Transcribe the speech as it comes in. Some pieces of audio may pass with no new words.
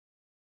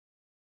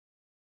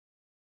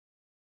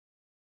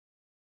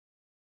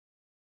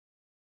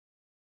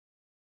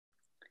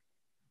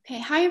Okay,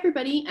 hi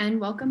everybody,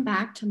 and welcome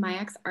back to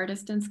MyX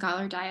Artist and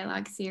Scholar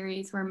Dialogue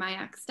series, where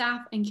MyX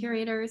staff and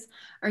curators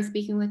are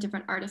speaking with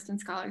different artists and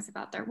scholars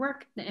about their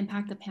work, the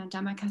impact the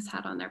pandemic has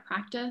had on their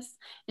practice,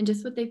 and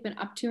just what they've been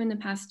up to in the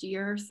past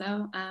year or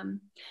so.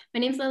 My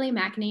name is Lillia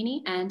McEnaney,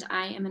 and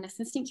I am an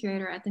assistant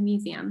curator at the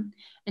museum.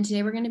 And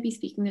today we're going to be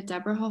speaking with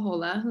Deborah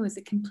Jojola, who is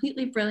a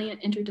completely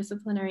brilliant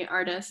interdisciplinary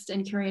artist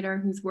and curator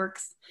whose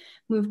works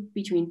move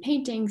between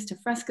paintings to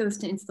frescoes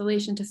to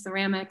installation to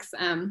ceramics.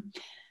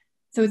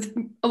 So it's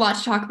a lot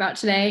to talk about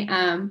today.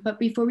 But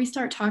before we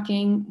start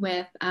talking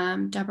with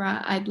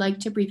Deborah, I'd like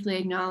to briefly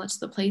acknowledge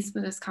the place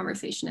where this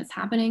conversation is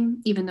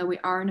happening, even though we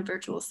are in a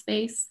virtual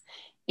space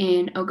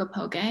in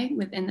Ogopoge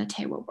within the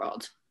Tewa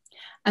world.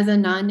 As a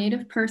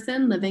non-native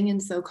person living in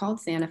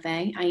so-called Santa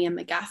Fe, I am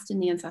a guest in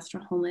the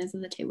ancestral homelands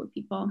of the Tewa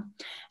people,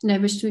 and I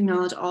wish to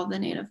acknowledge all of the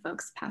native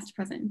folks, past,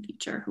 present, and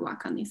future, who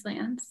walk on these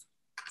lands.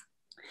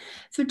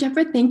 So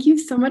Deborah, thank you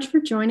so much for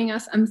joining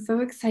us. I'm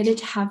so excited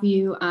to have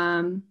you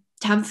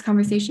to have this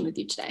conversation with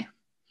you today.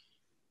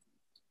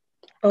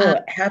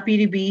 Happy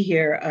to be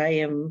here. I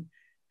am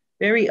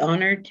very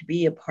honored to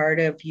be a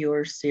part of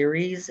your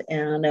series.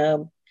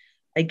 And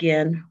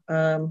again,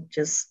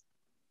 just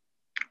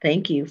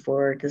thank you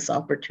for this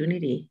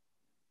opportunity.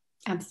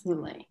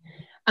 Absolutely.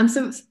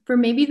 So for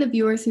maybe the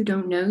viewers who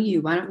don't know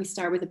you, why don't we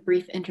start with a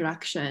brief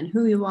introduction,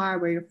 who you are,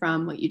 where you're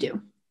from, what you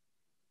do.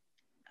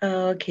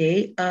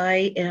 Okay,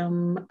 I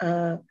am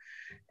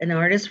an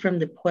artist from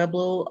the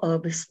Pueblo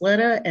of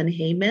Isleta and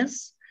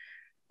Jemez.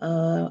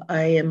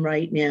 I am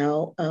right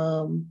now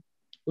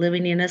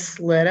living in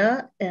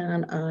Isleta,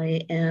 and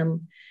I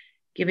am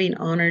giving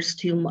honors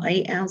to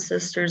my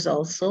ancestors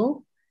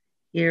also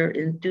here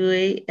in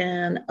Dewey,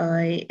 and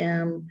I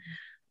am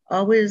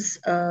always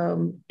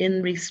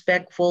in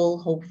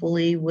respectful,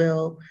 hopefully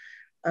will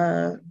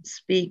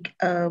speak,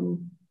 to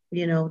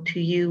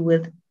you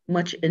with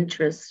much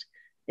interest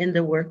in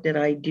the work that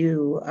I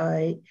do.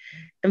 I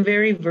am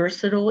very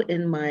versatile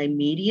in my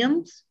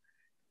mediums.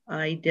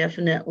 I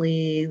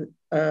definitely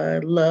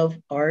love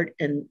art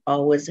and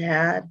always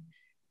had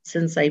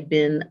since I've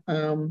been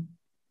a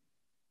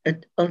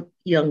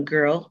young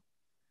girl.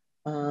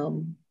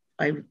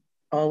 I've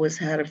always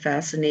had a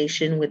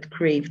fascination with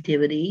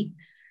creativity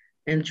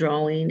and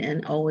drawing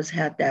and always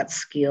had that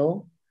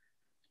skill,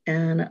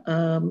 and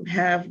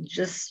have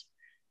just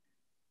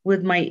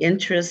with my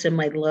interest and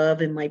my love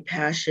and my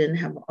passion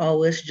have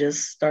always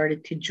just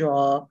started to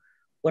draw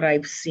what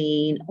I've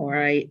seen, or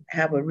I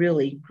have a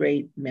really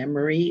great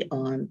memory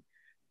on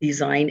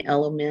design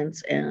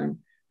elements and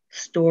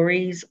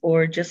stories,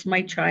 or just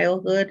my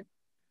childhood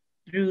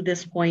through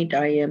this point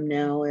I am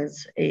now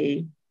as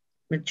a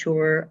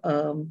mature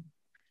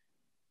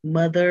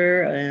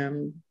mother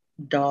and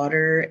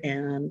daughter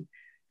and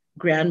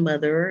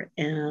grandmother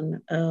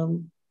and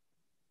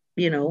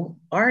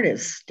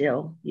artist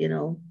still.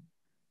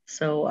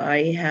 So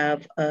I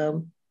have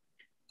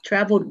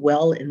traveled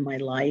well in my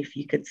life,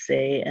 you could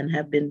say, and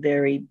have been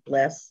very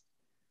blessed.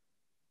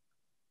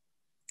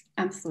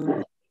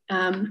 Absolutely.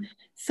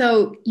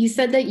 So you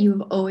said that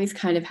you've always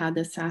kind of had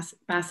this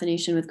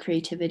fascination with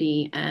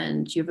creativity,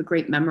 and you have a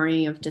great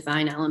memory of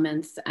design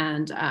elements.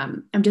 And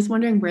I'm just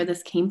wondering where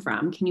this came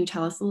from. Can you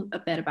tell us a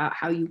bit about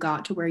how you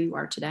got to where you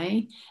are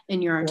today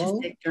in your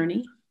artistic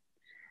journey?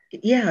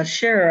 Yeah,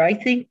 sure. I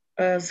think,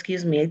 I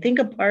think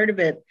a part of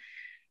it,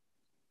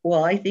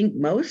 well, I think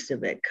most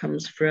of it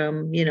comes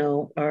from,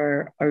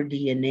 our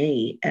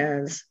DNA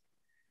as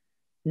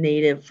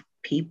Native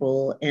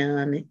people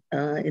and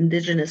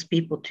indigenous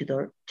people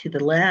to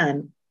the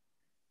land.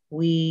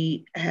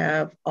 We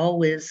have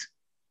always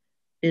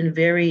been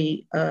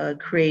very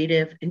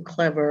creative and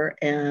clever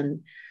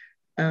and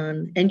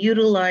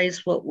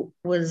utilize what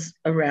was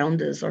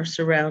around us, our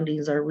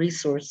surroundings, our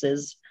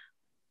resources,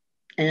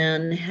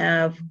 and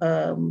have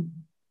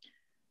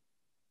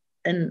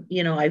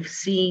I've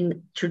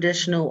seen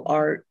traditional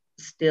art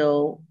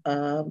still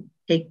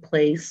take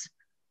place,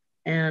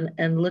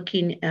 and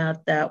looking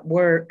at that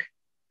work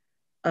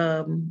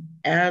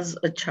as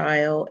a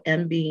child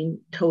and being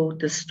told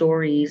the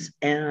stories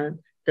and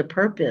the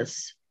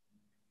purpose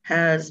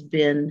has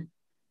been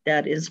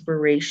that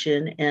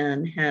inspiration,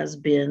 and has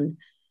been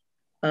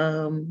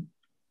the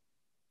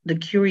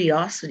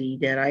curiosity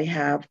that I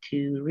have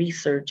to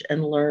research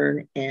and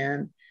learn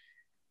and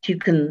to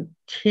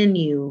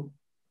continue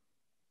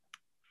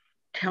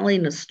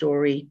telling a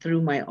story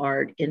through my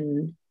art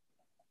in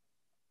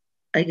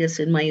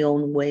my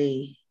own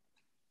way.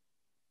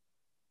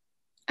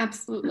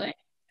 Absolutely.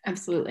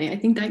 Absolutely. I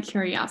think that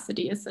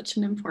curiosity is such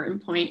an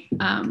important point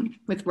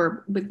with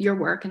your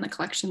work and the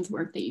collections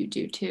work that you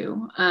do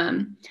too.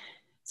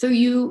 So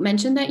you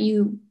mentioned that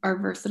you are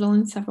versatile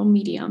in several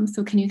mediums.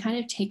 So can you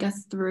kind of take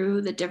us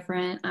through the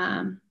different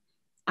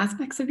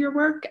aspects of your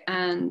work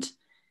and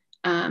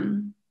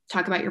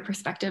talk about your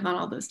perspective on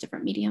all those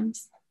different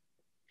mediums?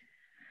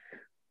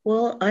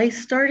 Well, I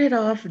started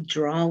off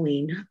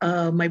drawing.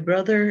 My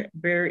brother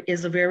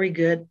is a very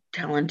good,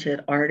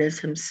 talented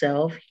artist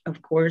himself.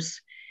 Of course,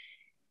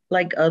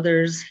 like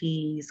others,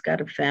 he's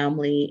got a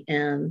family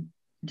and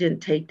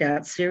didn't take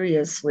that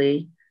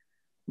seriously.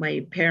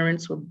 My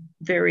parents were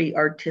very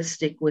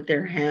artistic with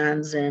their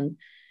hands and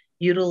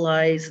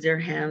utilized their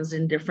hands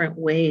in different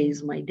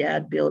ways. My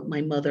dad built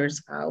my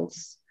mother's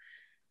house.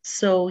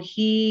 So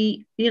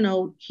I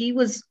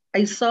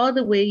saw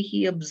the way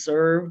he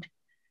observed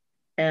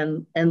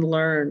and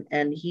learned,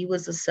 and he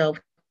was a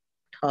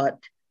self-taught,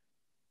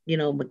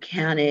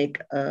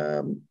 mechanic,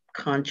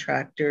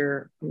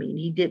 contractor. I mean,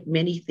 he did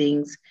many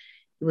things.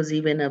 He was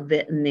even a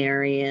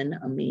veterinarian.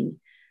 I mean,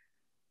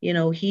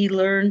 he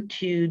learned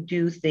to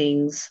do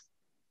things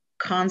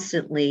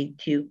constantly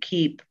to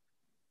keep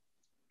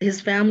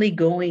his family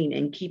going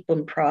and keep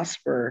them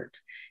prospered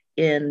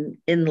in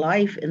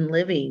life and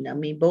living. I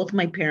mean, both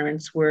my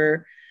parents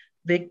were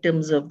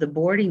victims of the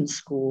boarding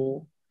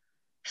school.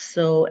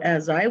 So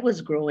as I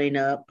was growing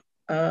up,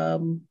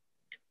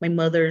 my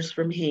mother's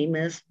from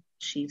Jemez.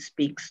 She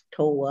speaks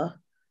Towa,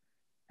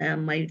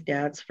 and my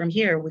dad's from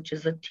here, which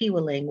is a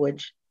Tiwa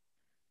language.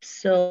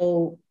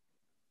 So,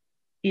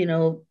 you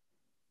know,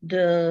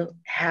 the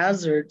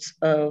hazards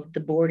of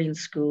the boarding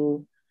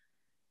school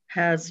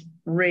has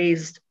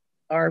raised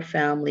our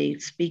family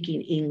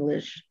speaking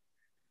English.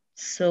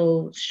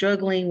 So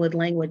struggling with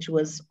language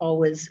was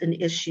always an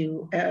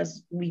issue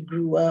as we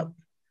grew up.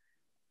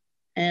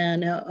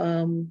 And,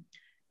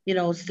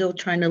 still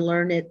trying to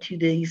learn it to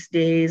these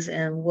days.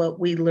 And what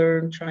we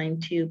learned,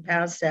 trying to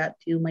pass that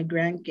to my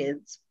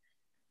grandkids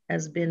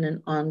has been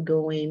an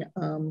ongoing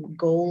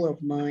goal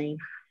of mine.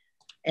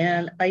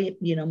 And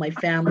my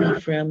family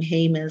from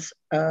Jemez,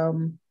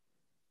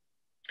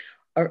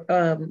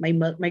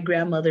 my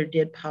grandmother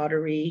did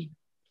pottery,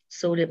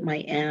 so did my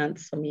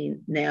aunts. I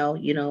mean, now,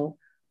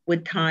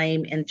 with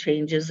time and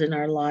changes in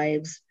our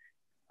lives,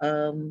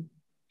 um,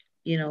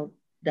 you know,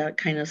 that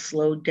kind of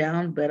slowed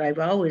down, but I've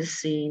always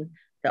seen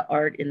the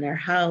art in their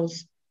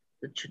house,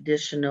 the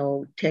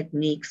traditional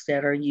techniques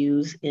that are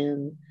used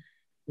in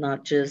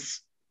not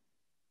just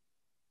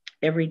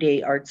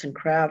everyday arts and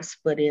crafts,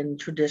 but in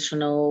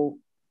traditional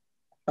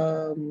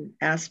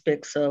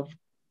aspects of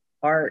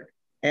art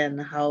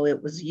and how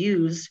it was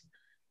used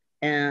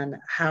and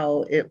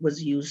how it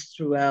was used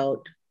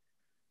throughout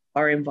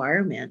our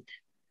environment.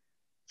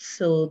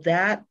 So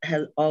that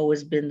has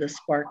always been the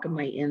spark of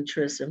my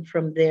interest. And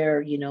from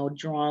there,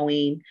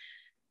 drawing,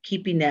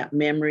 keeping that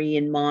memory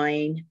in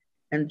mind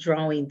and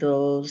drawing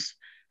those,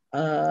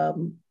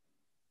 um,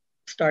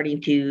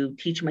 starting to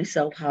teach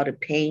myself how to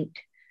paint.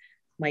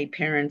 My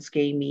parents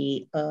gave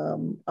me,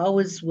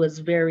 always was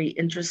very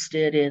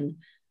interested in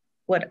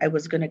what I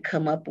was going to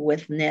come up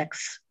with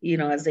next,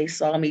 as they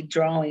saw me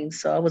drawing.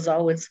 So I was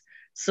always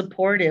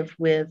supportive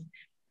with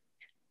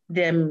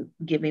them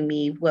giving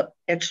me what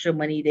extra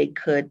money they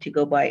could to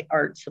go buy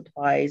art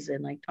supplies.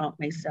 And I taught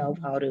myself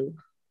how to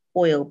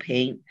oil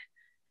paint.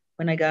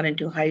 When I got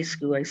into high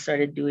school, I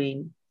started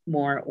doing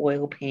more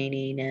oil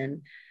painting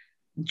and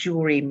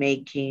jewelry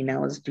making. I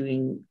was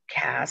doing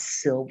cast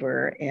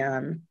silver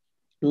and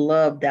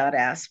loved that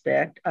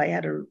aspect.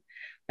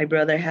 My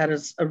brother had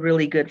a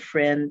really good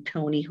friend,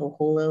 Tony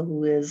Jojola,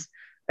 who is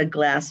a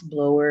glass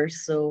blower.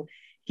 So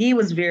he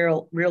was very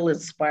real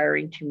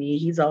inspiring to me.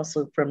 He's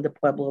also from the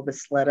Pueblo of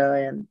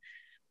Isleta,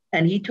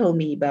 and he told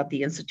me about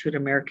the Institute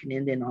of American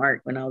Indian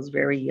Art when I was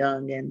very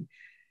young,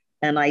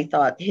 and I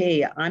thought,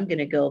 hey, I'm going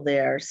to go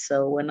there.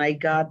 So when I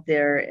got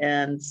there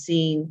and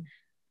seeing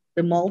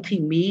the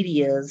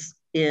multimedias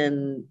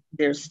in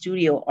their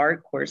studio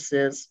art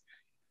courses,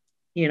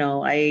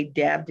 I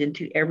dabbed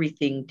into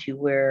everything to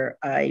where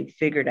I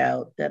figured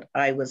out that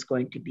I was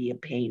going to be a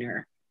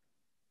painter.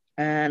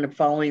 And the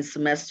following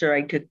semester,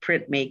 I took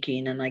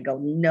printmaking, and I go,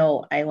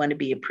 no, I want to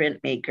be a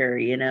printmaker,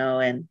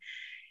 and,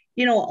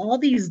 all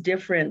these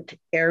different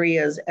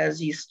areas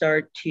as you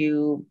start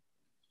to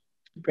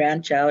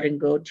branch out and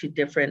go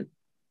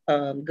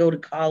to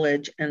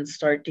college and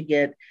start to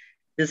get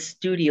the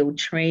studio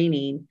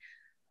training,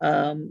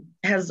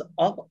 has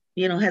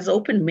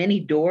opened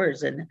many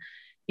doors. And,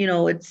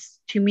 it's,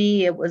 to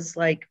me, it was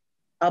like,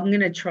 I'm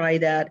going to try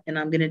that, and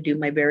I'm going to do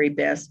my very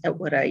best at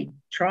what I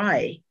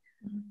try,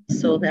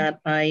 so that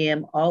I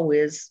am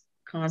always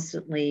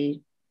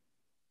constantly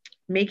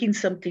making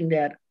something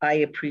that I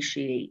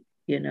appreciate,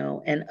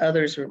 and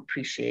others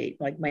appreciate.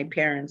 Like my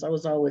parents, I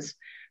was always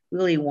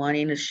really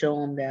wanting to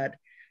show them that,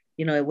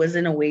 it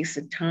wasn't a waste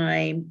of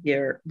time.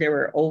 They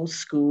were old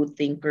school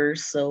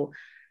thinkers. So,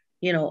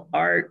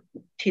 art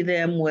to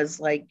them was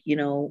like,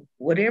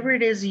 whatever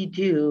it is you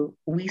do,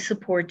 we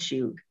support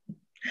you.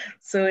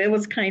 So it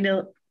was kind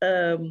of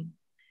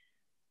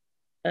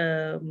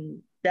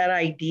that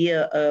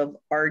idea of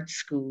art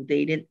school.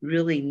 They didn't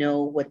really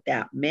know what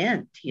that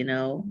meant,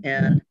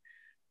 and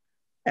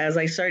as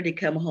I started to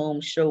come home,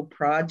 show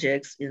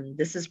projects, and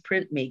this is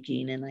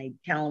printmaking, and I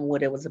tell them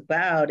what it was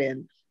about,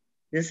 and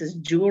this is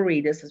jewelry,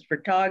 this is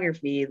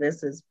photography,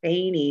 this is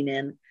painting,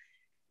 and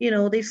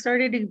they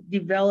started to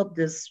develop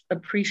this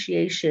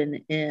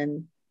appreciation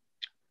in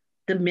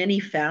the many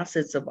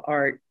facets of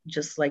art,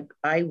 just like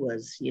I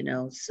was,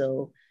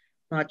 so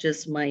not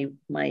just my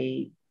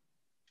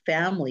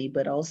family,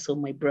 but also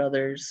my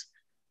brothers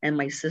and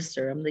my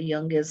sister. I'm the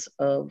youngest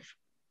of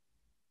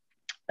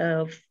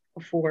of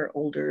four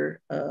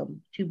older,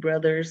 two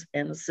brothers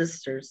and a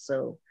sister.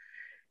 So,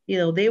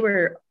 they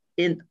were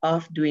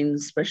off doing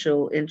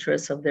special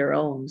interests of their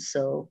own.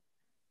 So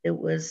it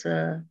was,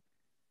 and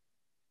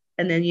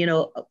then,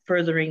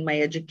 furthering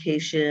my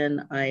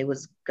education, I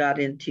got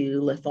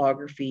into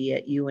lithography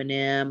at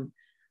UNM,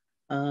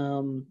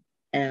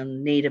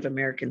 and Native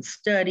American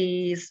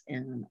studies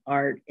and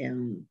art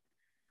and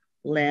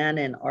land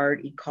and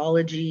art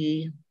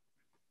ecology.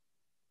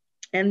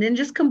 And then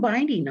just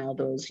combining all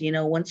those,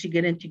 once you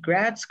get into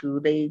grad school,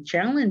 they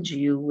challenge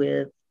you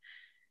with,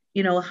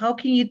 how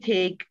can you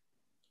take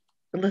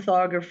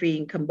lithography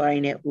and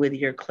combine it with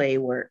your clay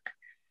work,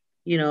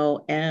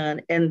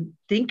 and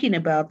thinking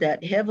about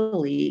that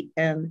heavily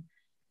and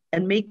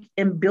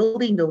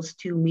building those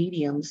two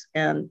mediums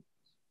and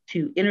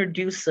to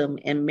introduce them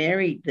and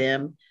marry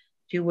them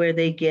to where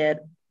they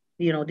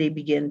they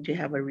begin to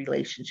have a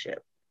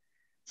relationship.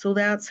 So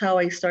that's how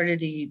I started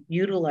to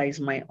utilize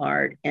my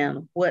art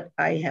and what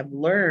I have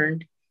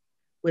learned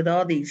with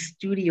all these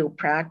studio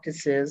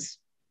practices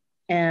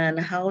and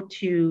how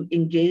to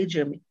engage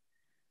them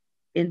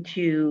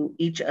into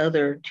each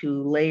other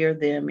to layer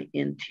them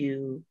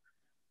into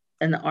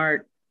an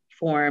art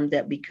form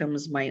that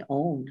becomes my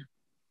own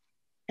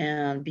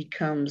and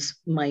becomes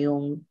my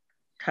own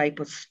type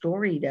of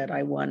story that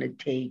I want to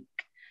take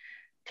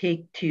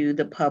to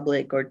the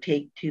public or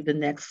take to the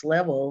next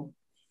level.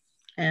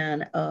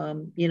 And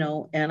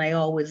and I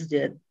always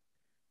did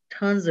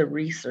tons of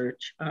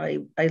research. I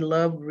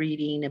love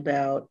reading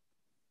about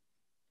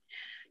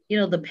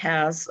the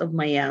past of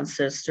my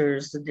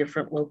ancestors, the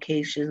different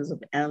locations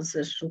of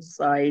ancestral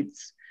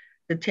sites,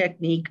 the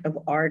technique of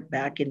art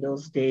back in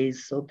those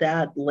days. So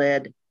that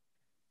led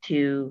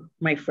to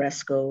my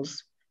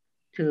frescoes,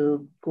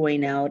 to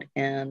going out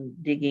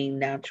and digging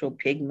natural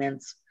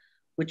pigments,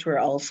 which were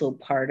also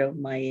part of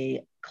my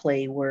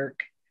clay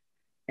work,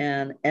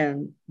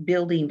 and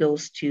building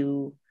those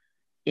two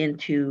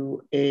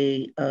into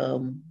a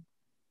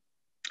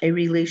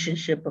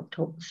relationship of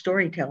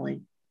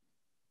storytelling.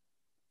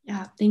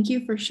 Yeah, thank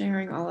you for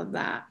sharing all of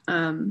that.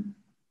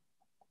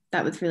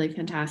 That was really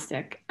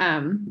fantastic.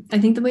 I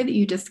think the way that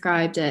you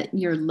described it,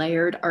 your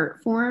layered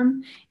art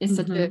form, is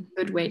such a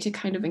good way to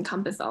kind of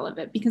encompass all of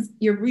it, because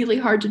you're really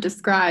hard to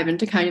describe and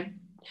to kind of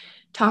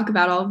talk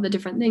about all of the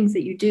different things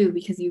that you do,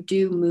 because you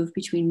do move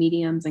between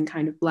mediums and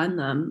kind of blend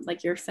them,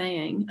 like you're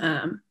saying.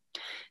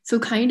 So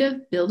kind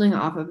of building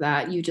off of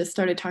that, you just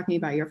started talking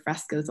about your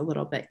frescoes a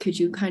little bit. Could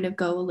you kind of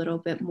go a little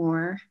bit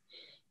more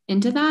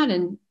into that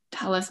and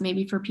tell us,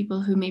 maybe for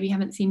people who maybe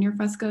haven't seen your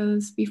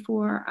frescoes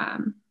before,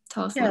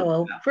 tell us. Yeah,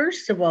 well,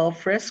 first of all,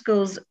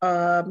 frescoes,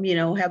 have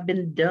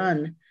been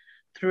done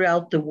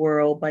throughout the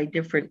world by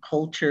different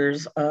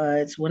cultures.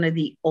 It's one of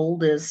the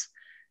oldest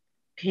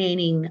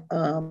painting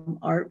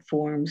art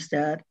forms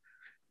that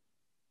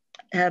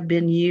have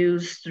been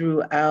used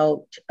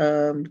throughout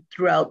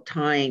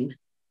time.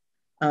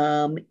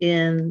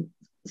 In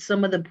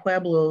some of the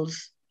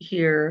pueblos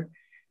here,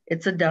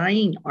 it's a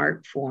dying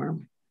art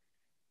form,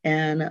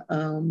 and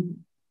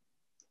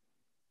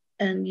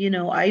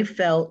I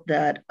felt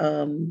that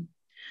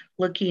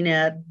looking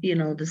at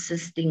the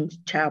Sistine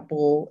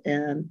Chapel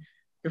and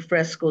the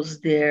frescoes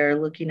there,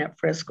 looking at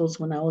frescoes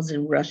when I was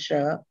in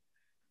Russia,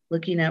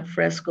 looking at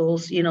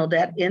frescoes,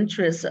 that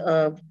interest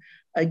of,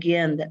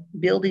 again,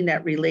 building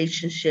that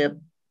relationship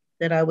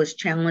that I was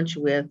challenged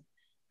with,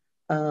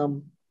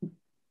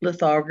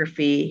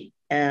 lithography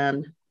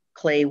and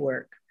clay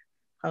work.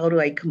 How do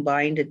I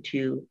combine the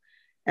two?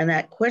 And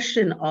that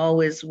question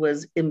always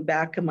was in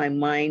back of my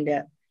mind,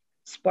 that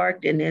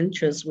sparked an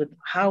interest with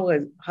how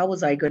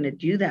was I going to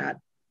do that?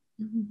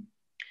 Mm-hmm.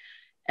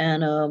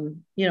 And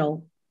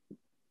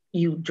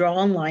you draw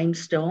on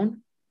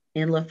limestone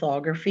in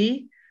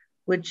lithography,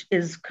 which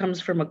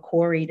comes from a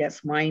quarry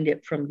that's mined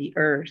it from the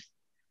earth.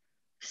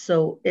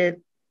 So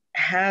it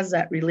has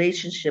that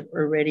relationship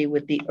already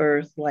with the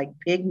earth, like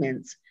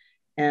pigments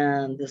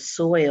and the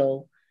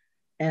soil.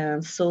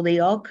 And so they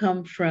all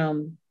come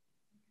from,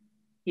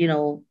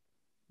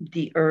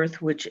 the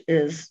earth, which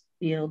is,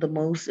 the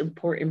most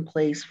important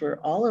place for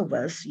all of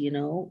us.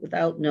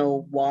 Without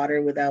no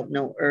water, without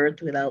no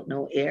earth, without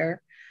no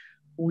air,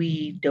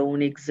 we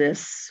don't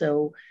exist.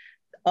 So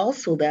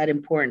also that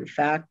important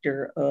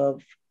factor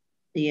of,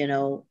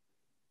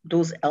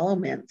 those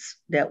elements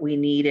that we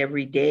need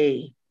every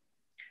day.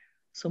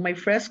 So my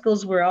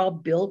frescoes were all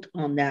built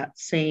on that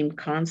same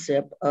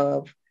concept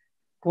of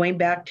going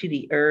back to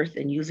the earth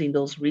and using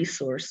those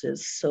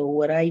resources. So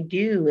what I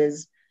do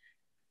is,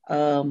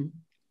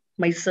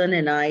 my son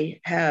and I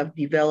have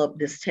developed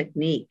this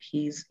technique.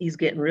 He's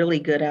getting really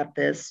good at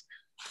this.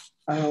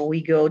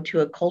 We go to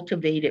a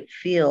cultivated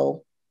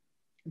field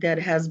that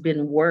has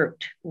been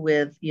worked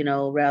with,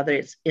 rather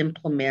it's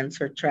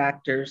implements or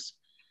tractors,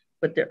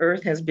 but the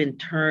earth has been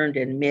turned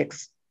and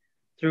mixed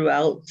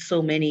throughout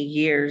so many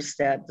years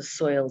that the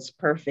soil is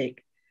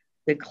perfect.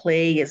 The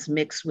clay is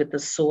mixed with the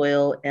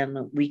soil,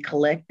 and we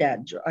collect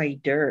that dry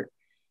dirt.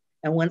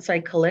 And once I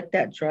collect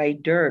that dry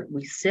dirt,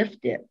 we sift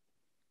it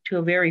to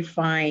a very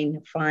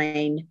fine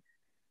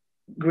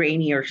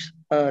grainier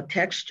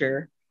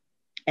texture.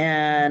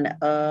 And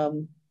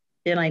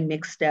then I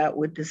mix that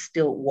with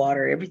distilled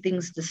water.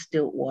 Everything's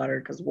distilled water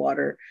because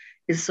water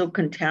is so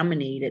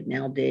contaminated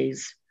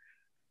nowadays.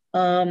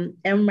 And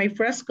my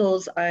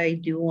frescoes, I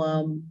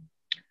do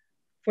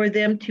for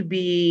them to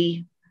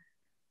be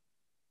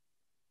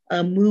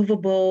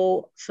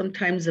movable.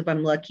 Sometimes, if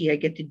I'm lucky, I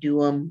get to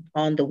do them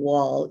on the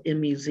wall in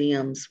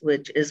museums,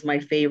 which is my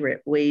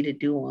favorite way to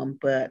do them.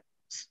 But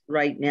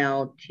right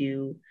now,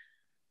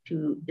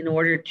 in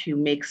order to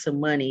make some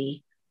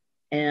money,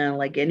 and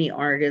like any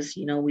artist,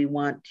 you know, we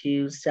want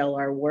to sell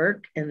our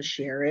work and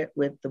share it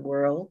with the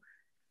world.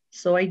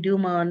 So I do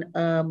them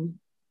on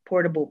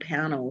portable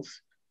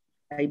panels.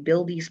 I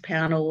build these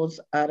panels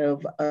out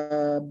of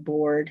a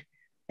board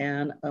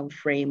and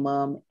frame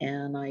them,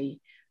 and I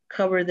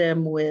cover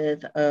them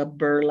with a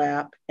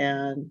burlap,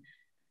 and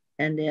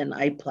then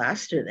I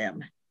plaster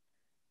them.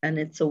 And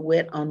it's a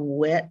wet on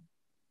wet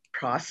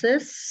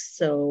process.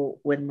 So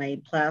when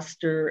my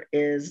plaster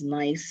is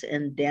nice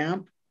and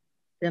damp,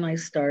 then I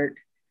start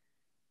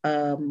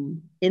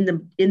in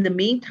the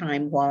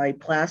meantime, while I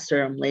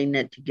plaster, I'm laying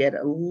it to get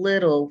a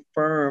little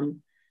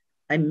firm.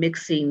 I'm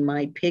mixing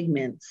my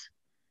pigments.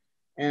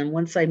 And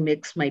once I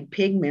mix my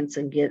pigments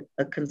and get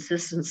a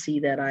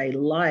consistency that I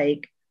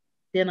like,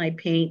 then I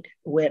paint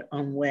wet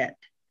on wet.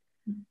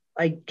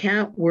 I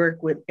can't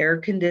work with air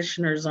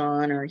conditioners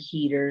on or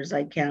heaters.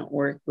 I can't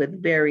work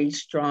with very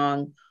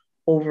strong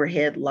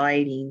overhead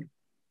lighting.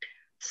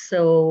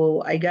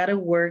 So I got to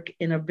work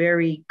in a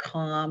very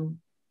calm,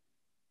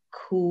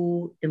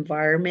 cool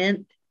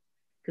environment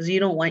because you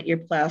don't want your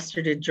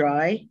plaster to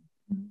dry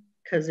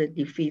because it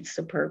defeats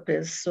the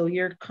purpose. So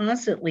you're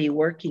constantly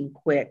working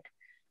quick.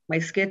 My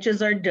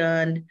sketches are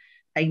done.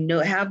 I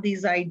have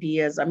these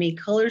ideas. I mean,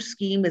 color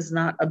scheme is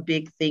not a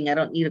big thing. I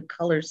don't need a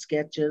color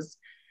sketches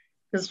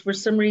because for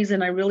some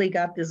reason I really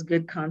got this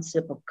good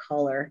concept of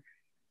color.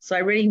 So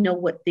I already know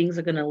what things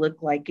are going to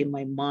look like in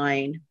my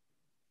mind.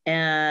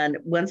 And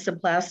once the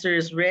plaster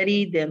is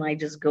ready, then I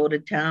just go to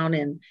town.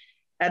 And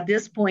at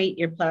this point,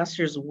 your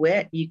plaster is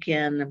wet. You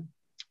can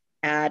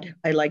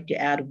I like to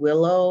add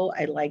willow.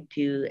 I like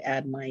to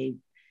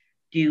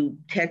do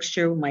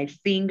texture with my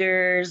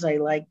fingers. I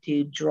like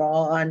to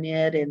draw on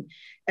it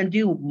and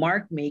do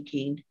mark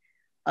making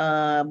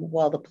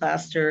while the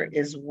plaster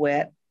is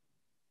wet,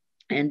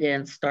 and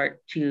then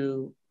start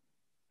to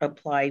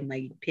apply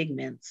my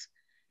pigments.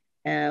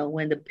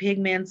 When the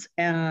pigments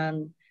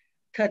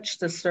touch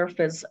the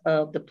surface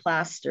of the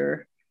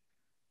plaster,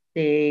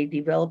 they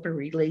develop a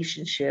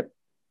relationship,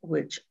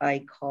 which I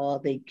call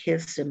they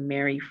kiss and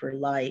marry for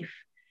life.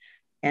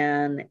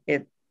 And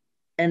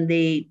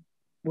they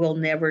will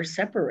never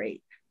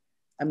separate.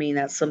 I mean,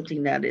 that's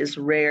something that is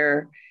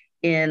rare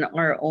in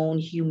our own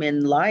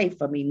human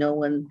life. I mean, no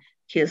one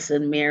kiss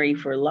and marry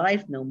for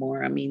life no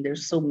more. I mean,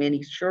 there's so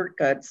many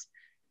shortcuts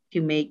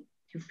to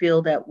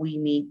feel that we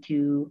need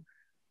to,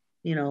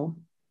 you know,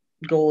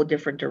 go a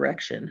different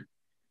direction.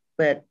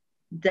 But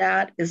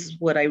that is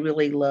what I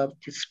really love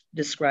to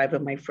describe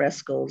in my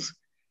frescoes.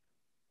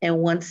 And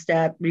once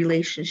that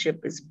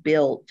relationship is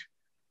built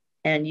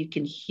and you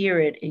can hear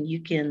it and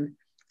you can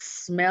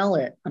smell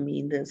it, I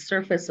mean, the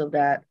surface of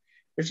that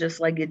is just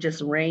like it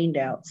just rained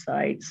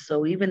outside.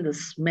 So even the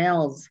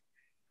smells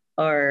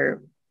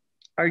are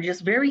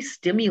just very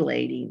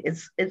stimulating.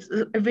 It's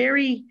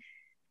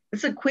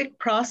a quick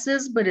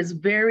process, but it's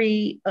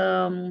very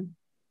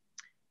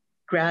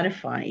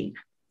gratifying.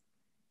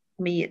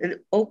 I mean,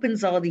 it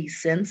opens all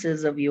these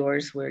senses of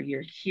yours where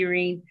you're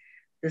hearing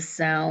the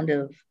sound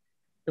of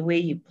the way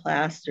you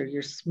plaster,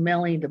 you're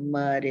smelling the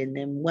mud. And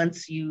then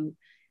once you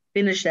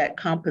finish that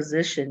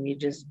composition, you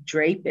just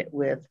drape it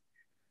with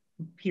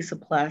a piece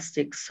of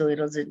plastic so it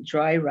doesn't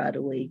dry right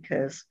away.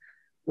 Because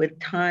with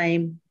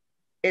time,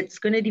 it's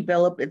going to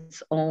develop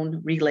its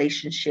own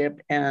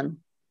relationship. And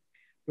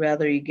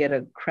rather you get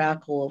a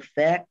crackle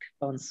effect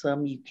on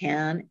some you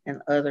can,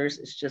 and others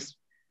it's just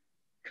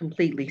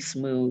completely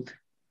smooth.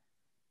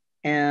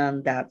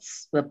 And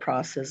that's the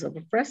process of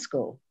a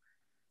fresco.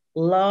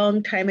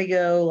 Long time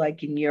ago,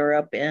 like in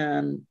Europe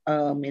and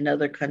in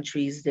other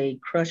countries, they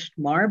crushed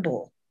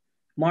marble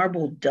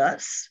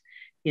dust,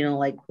 you know,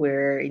 like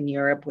where in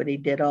Europe where they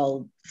did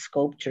all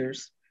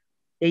sculptures,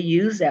 they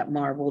used that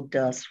marble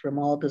dust from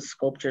all the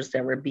sculptures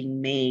that were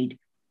being made,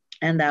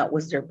 and that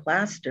was their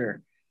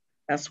plaster.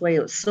 That's why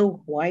it was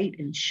so white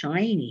and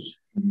shiny.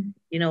 Mm-hmm.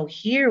 You know,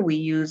 here we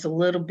use a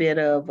little bit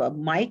of a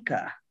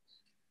mica,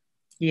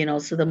 you know,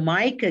 so the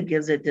mica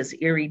gives it this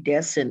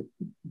iridescent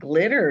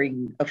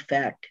glittering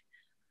effect.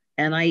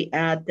 And I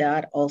add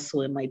that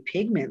also in my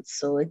pigments.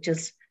 So it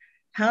just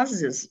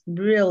has this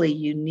really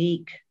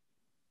unique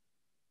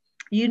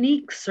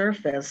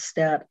surface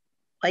that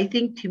I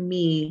think to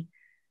me,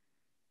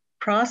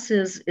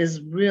 process is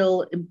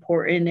real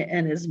important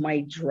and is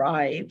my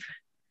drive.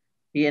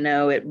 You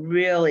know, it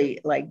really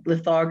like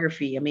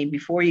lithography. I mean,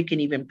 before you can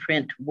even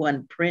print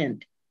one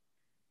print,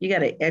 you got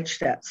to etch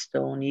that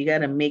stone. You got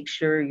to make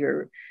sure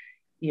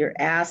your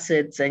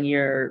acids and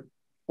your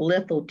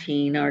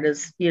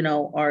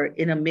lithotripsy are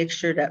in a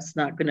mixture that's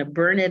not going to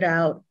burn it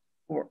out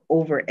or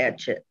over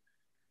etch it.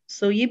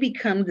 So you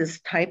become this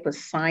type of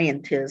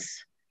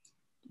scientist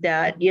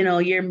that,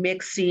 you're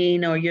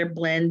mixing or you're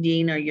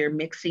blending or you're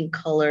mixing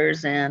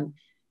colors, and,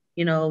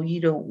 you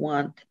don't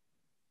want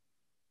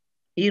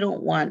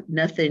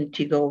nothing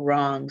to go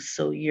wrong.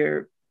 So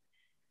you're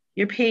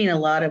paying a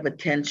lot of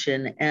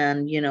attention.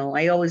 And,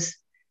 I always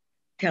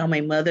tell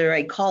my mother,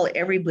 I call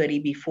everybody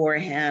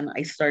beforehand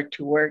I start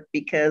to work,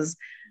 because,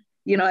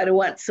 I don't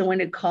want someone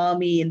to call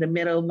me in the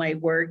middle of my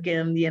work.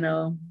 And,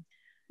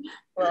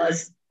 well,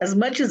 as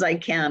much as I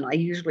can, I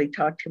usually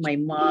talk to my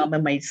mom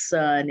and my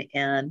son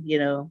and,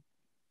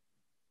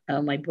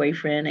 my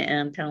boyfriend,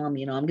 and tell them,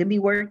 I'm going to be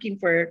working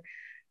for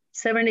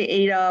 7 to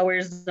 8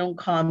 hours. Don't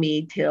call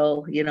me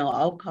till,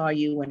 I'll call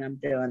you when I'm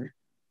done.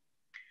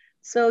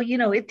 So,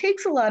 it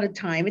takes a lot of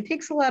time. It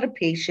takes a lot of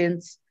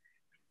patience.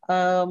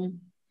 Um,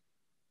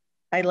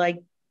 I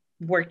like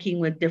working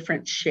with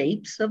different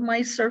shapes of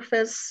my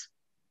surface.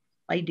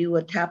 I do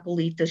a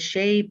tapalita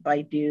shape.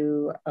 I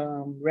do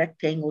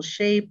rectangle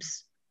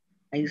shapes.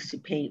 I used to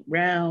paint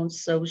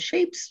rounds. So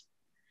shapes,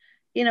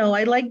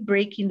 I like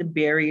breaking the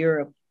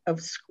barrier of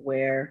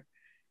square,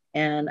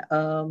 and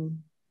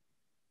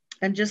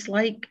just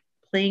like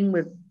playing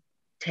with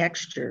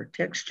texture.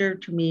 Texture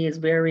to me is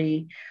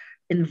very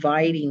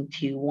inviting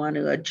to want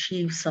to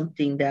achieve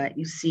something that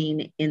you've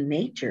seen in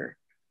nature.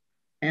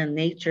 And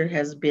nature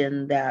has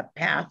been that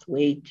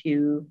pathway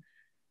to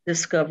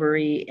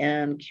discovery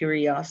and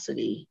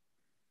curiosity.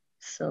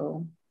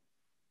 So,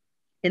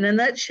 in a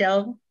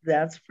nutshell,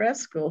 that's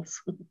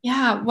frescoes.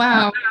 Yeah,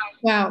 wow.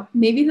 Wow.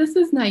 Maybe this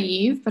is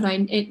naive, but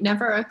it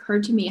never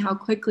occurred to me how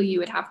quickly you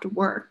would have to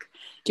work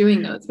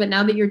doing those. But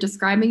now that you're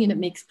describing it, it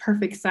makes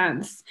perfect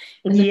sense.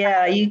 And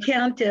Yeah, you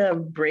can't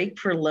break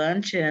for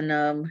lunch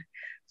and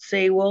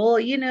say, well,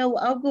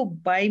 I'll go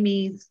buy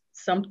me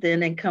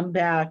something and come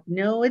back.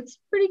 No, it's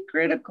pretty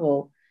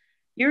critical.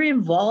 You're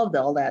involved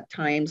all that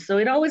time. So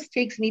it always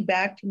takes me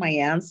back to my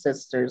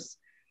ancestors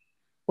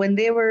when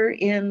they were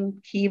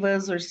in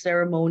kivas or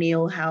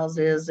ceremonial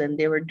houses, and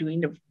they were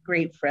doing the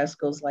great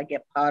frescoes like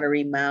at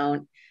Pottery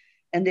Mount,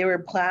 and they were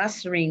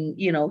plastering,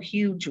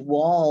 huge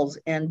walls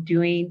and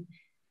doing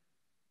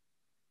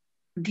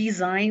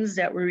designs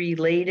that were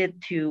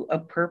related to a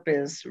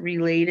purpose,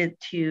 related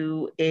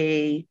to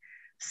a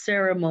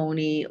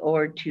ceremony,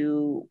 or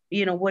to,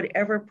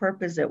 whatever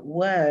purpose it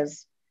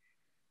was.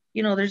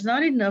 There's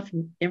not enough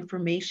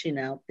information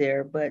out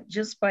there, but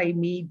just by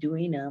me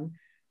doing them,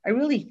 I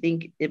really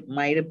think it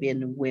might have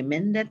been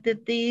women that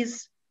did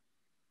these.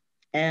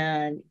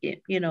 And,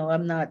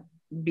 I'm not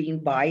being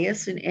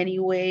biased in any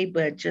way,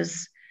 but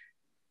just,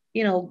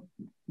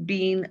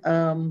 being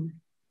from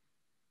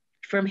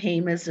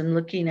Jemez and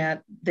looking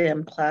at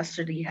them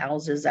plaster the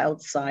houses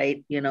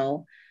outside,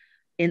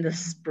 in the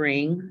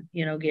spring,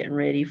 getting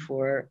ready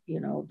for,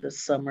 the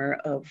summer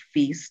of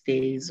feast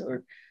days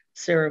or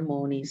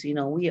ceremonies.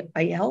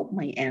 I help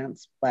my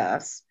aunts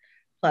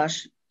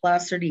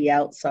plaster the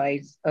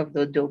outsides of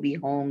the adobe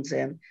homes.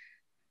 And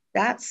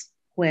that's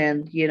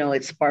when,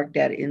 it sparked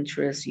that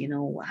interest,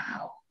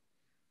 wow,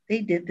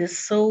 they did this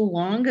so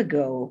long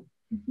ago.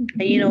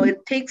 And,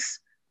 it takes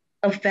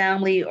a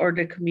family or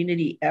the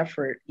community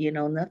effort,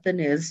 nothing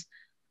is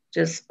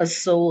just a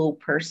solo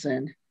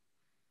person.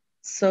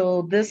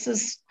 So this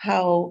is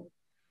how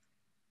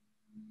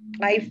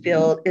I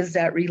feel, is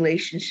that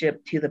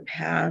relationship to the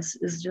past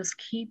is just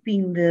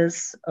keeping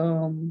this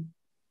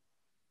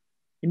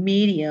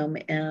medium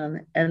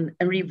and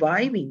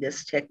reviving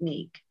this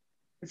technique.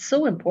 It's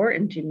so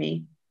important to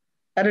me.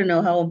 I don't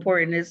know how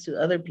important it is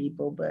to other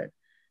people, but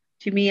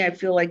to me, I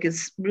feel like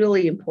it's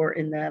really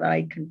important that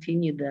I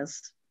continue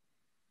this.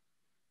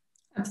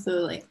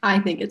 absolutely. I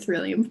think it's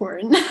really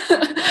important.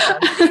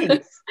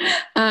 Thanks.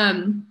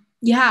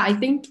 Yeah, I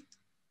think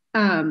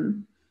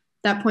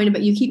that point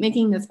about, you keep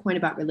making this point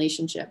about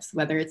relationships,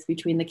 whether it's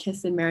between the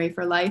kiss and marry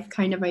for life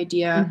kind of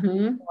idea,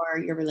 or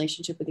your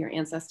relationship with your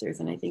ancestors.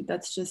 And I think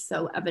that's just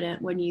so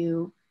evident when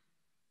you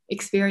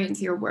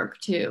experience your work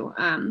too.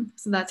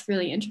 So that's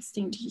really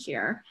interesting to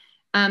hear.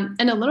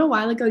 And a little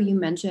while ago, you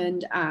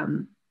mentioned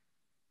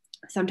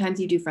sometimes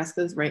you do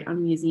frescoes right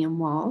on museum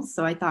walls.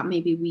 So I thought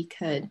maybe we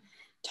could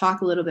talk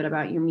a little bit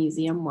about your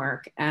museum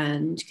work,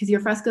 and because your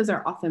frescoes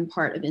are often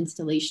part of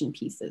installation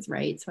pieces,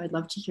 right? So I'd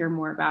love to hear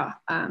more about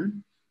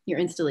your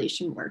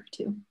installation work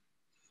too.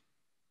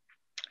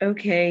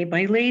 Okay,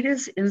 my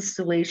latest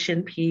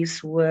installation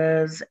piece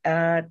was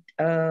at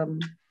the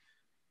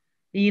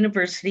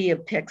University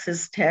of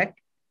Texas Tech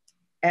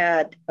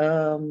at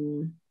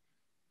the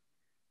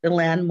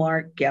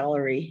Landmark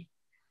Gallery.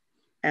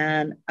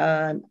 And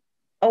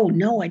oh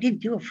no, I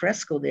didn't do a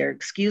fresco there,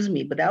 excuse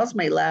me, but that was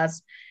my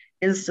last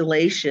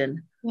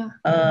installation. Yeah.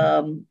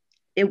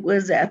 It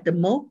was at the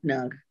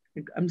Moknug.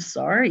 I'm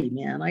sorry,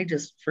 man, I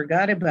just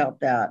forgot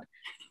about that.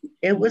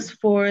 It was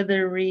for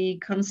the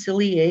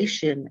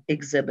reconciliation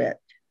exhibit,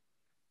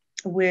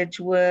 which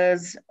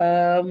was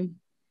oh,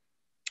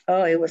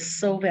 it was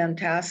so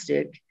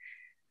fantastic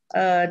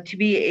to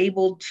be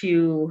able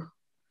to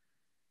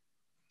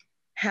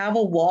have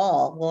a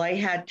wall. Well, I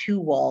had two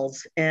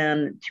walls,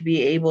 and to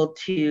be able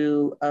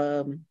to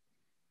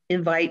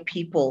invite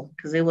people,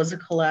 because it was a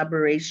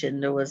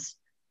collaboration. There was,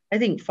 I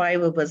think,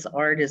 five of us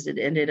artists. It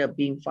ended up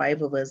being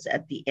five of us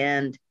at the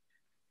end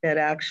that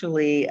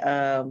actually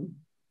I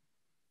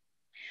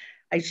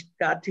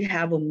got to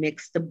have them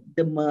mix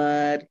the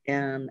mud,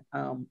 and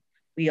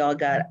we all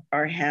got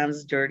our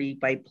hands dirty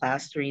by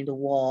plastering the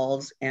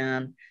walls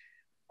um,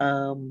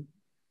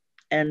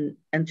 and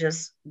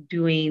just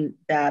doing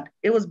that.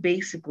 It was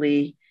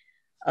basically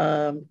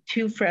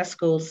two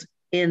frescoes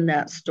in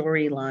that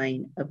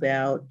storyline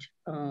about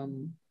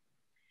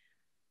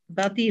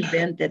the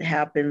event that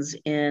happens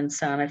in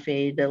Santa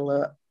Fe de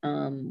la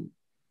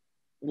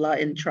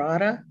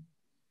Entrada.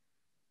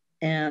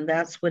 And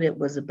that's what it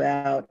was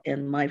about.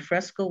 And my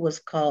fresco was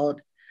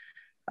called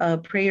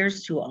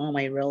Prayers to All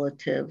My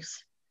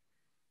Relatives,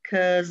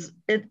 because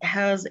it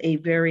has a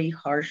very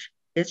harsh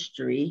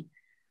history.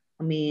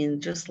 I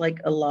mean, just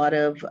like a lot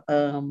of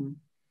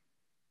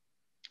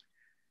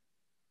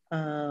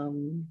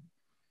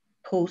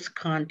post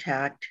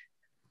contact,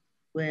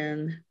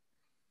 when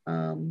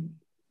um,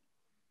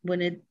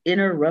 when it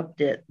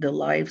interrupted the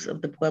lives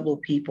of the Pueblo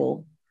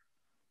people.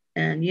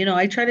 And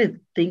I try to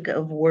think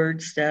of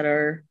words that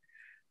are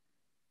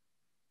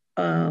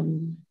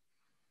um,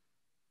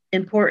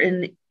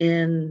 important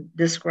in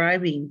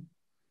describing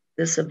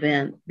this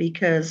event,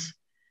 because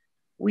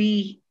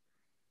we,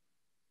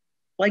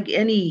 like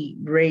any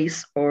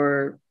race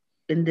or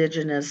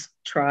indigenous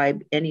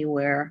tribe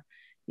anywhere,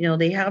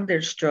 they have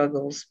their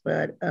struggles,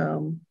 but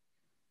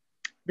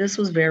this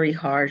was very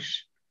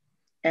harsh.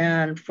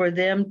 And for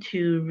them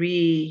to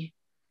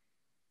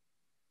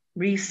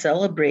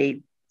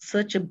re-celebrate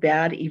such a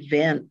bad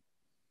event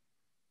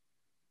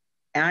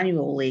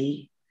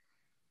annually,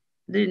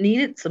 there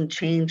needed some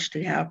change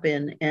to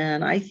happen.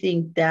 And I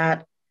think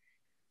that,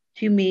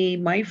 to me,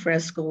 my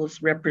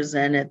frescoes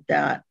represented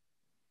that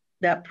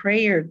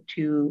prayer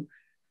to,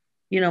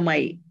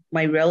 my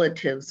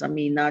relatives. I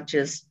mean, not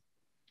just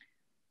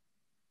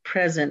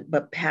present,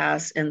 but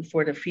past and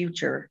for the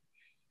future.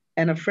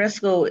 And a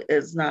fresco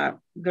is not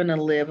going to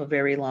live a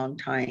very long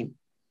time.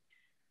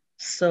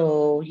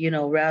 So,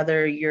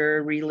 rather you're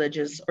a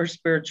religious or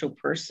spiritual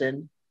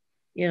person,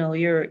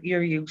 you're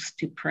used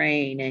to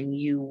praying and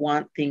you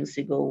want things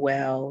to go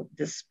well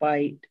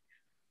despite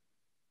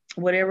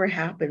whatever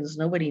happens.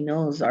 Nobody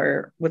knows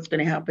what's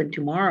going to happen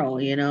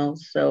tomorrow.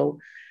 So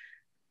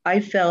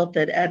I felt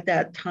that at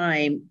that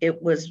time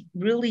it was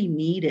really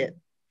needed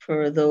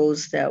for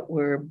those that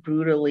were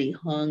brutally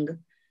hung,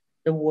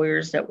 the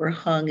warriors that were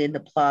hung in the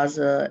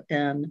plaza.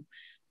 And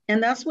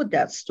that's what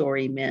that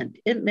story meant.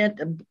 It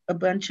meant a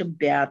bunch of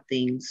bad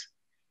things.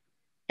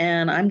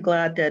 And I'm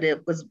glad that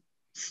it was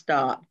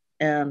stopped.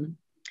 And,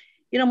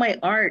 my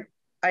art,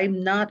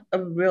 I'm not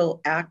a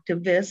real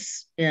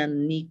activist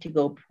and need to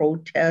go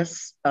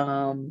protest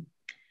in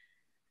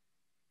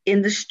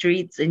the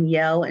streets and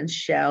yell and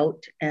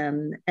shout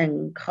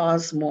and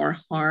cause more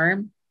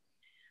harm.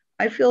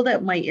 I feel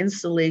that my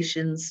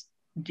installations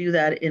do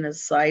that in a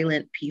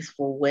silent,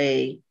 peaceful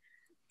way.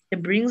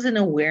 It brings an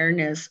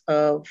awareness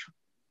of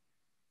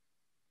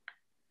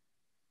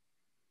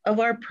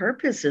our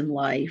purpose in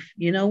life.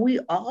 We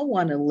all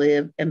want to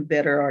live and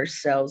better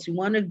ourselves. We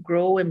want to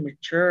grow and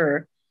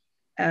mature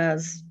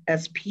as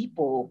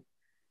people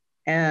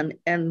and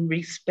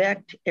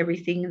respect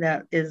everything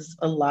that is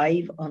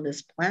alive on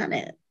this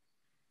planet.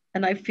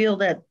 And I feel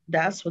that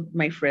that's what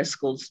my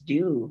frescoes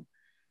do.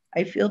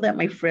 I feel that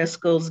my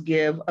frescoes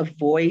give a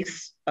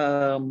voice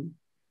of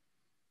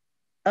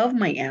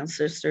my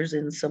ancestors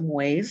in some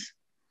ways,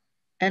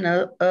 and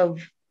of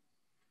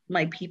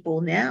my people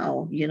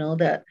now,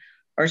 that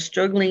are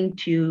struggling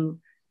to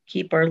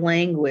keep our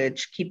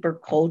language, keep our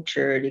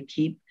culture, to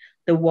keep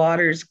the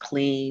waters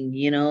clean,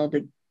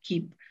 to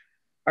keep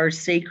our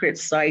sacred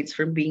sites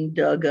from being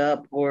dug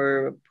up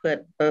or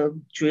put a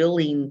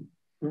drilling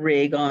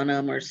rig on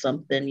them or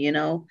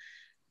something.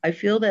 I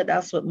feel that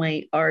that's what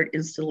my art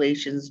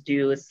installations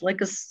do. It's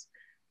like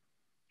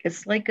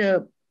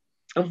a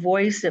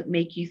voice that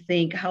make you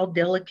think how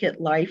delicate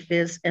life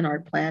is and our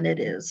planet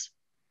is.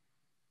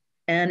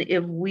 And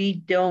if we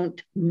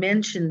don't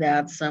mention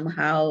that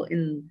somehow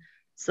in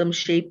some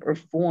shape or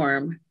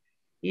form,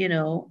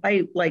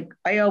 I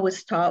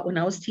always taught when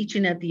I was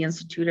teaching at the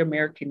Institute of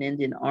American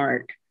Indian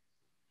Art,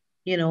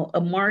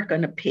 a mark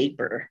on a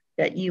paper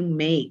that you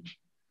make,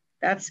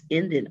 that's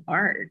Indian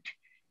art.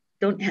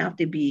 Don't have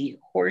to be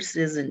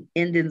horses and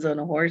Indians on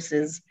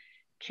horses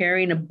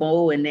carrying a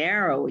bow and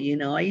arrow.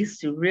 I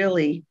used to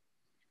really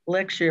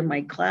lecture in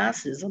my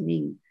classes. I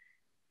mean,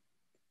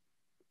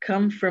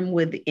 come from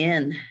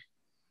within.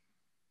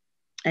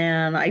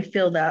 And I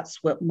feel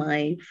that's what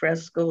my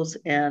frescoes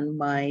and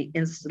my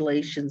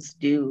installations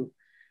do.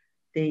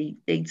 They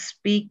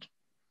speak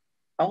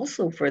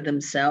also for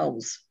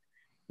themselves.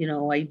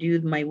 I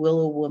do my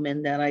willow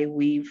woman that I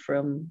weave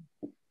from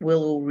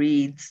willow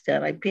reeds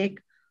that I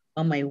pick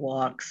on my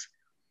walks.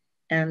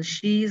 And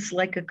she's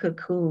like a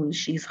cocoon.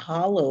 She's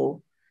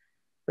hollow,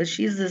 but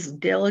she's this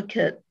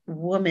delicate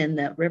woman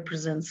that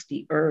represents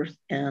the earth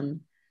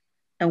and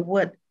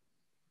what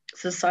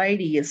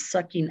society is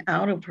sucking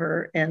out of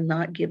her and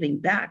not giving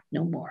back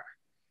no more.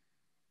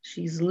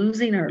 She's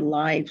losing her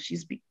life.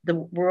 The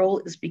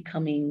world is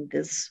becoming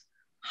this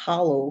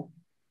hollow,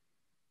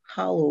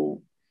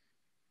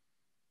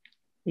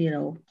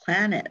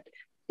 planet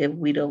if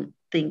we don't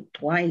think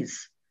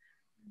twice.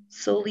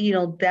 So,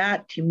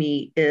 that to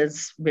me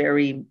is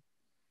very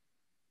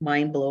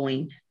mind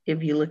blowing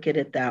if you look at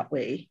it that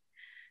way,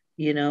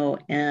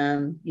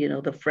 and,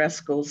 the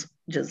frescoes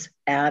just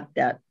add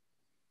that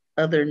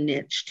other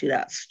niche to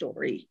that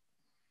story.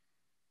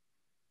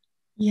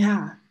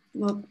 Yeah.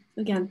 Well,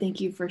 again,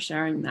 thank you for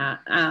sharing that.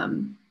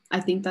 I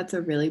think that's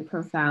a really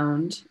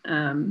profound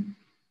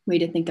way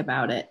to think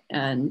about it,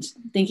 and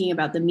thinking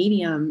about the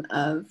medium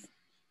of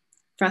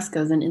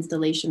frescoes and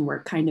installation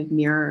work kind of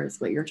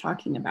mirrors what you're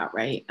talking about,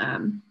 right?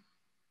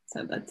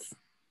 So that's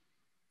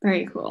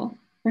very cool.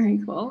 Very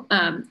cool.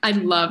 I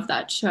love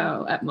that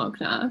show at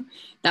Mokna.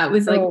 That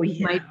was like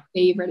my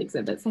favorite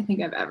exhibits I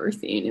think I've ever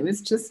seen. It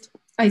was just,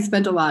 I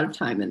spent a lot of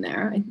time in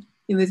there.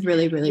 It was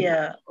really, really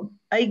powerful.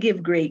 I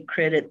give great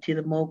credit to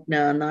the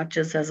Mokna, not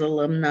just as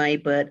alumni,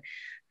 but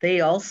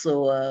they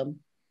also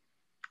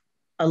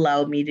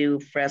allowed me to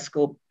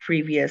fresco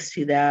previous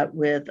to that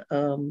with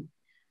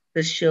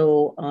the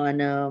show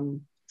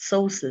on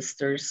Soul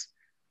Sisters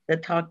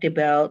that talked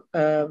about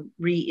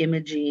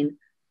re-imaging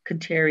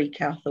Kateri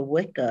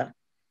Kathawicka.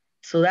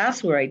 So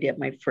that's where I did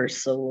my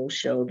first solo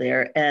show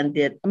there and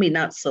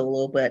not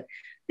solo, but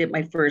did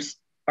my first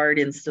art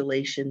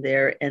installation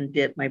there and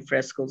did my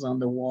frescoes on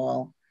the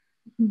wall.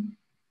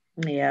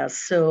 Mm-hmm. Yeah.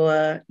 So,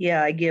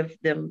 I give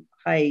them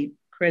high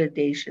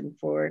accreditation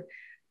for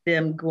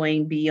them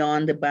going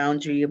beyond the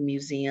boundary of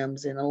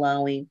museums and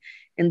allowing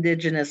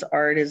Indigenous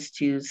artists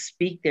to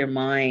speak their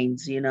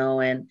minds,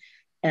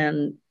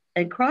 and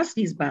cross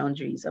these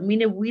boundaries. I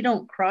mean, if we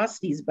don't cross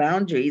these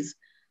boundaries,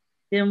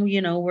 then,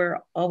 we're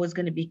always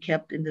going to be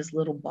kept in this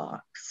little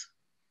box.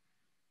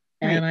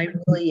 And right. I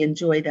really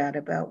enjoy that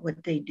about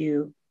what they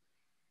do.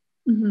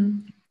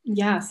 Mm-hmm.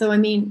 Yeah. So, I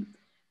mean,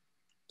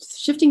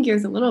 shifting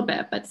gears a little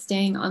bit, but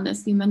staying on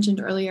this, you mentioned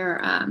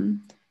earlier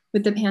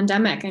with the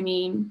pandemic, I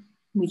mean,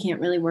 we can't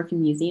really work in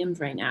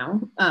museums right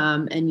now.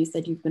 And you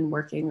said you've been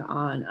working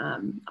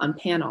on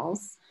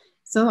panels.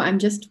 So I'm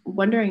just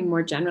wondering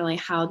more generally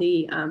how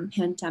the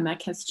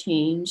pandemic has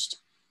changed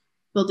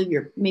both of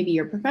maybe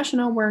your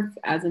professional work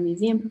as a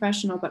museum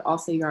professional, but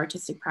also your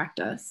artistic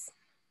practice.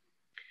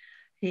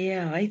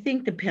 Yeah, I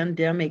think the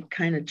pandemic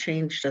kind of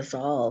changed us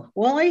all.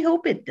 Well, I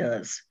hope it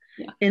does.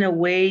 Yeah. In a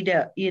way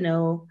that,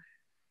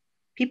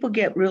 people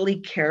get really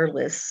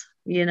careless,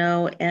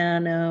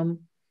 and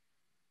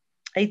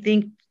I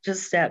think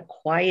just that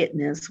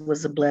quietness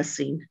was a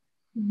blessing.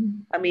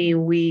 Mm-hmm. I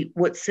mean, we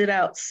would sit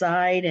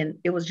outside and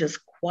it was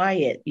just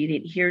quiet. You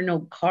didn't hear no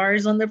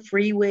cars on the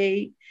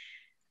freeway,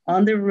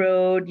 on the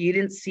road. You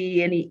didn't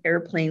see any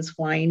airplanes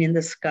flying in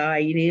the sky.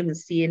 You didn't even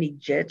see any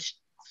jet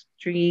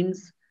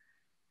streams.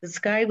 The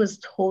sky was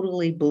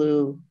totally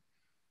blue.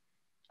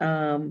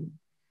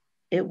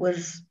 It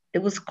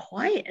was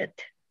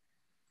quiet.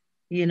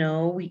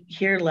 We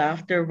hear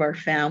laughter of our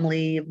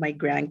family, of my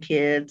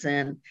grandkids,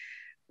 and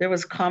there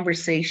was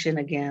conversation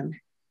again.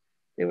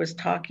 There was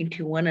talking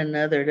to one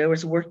another. There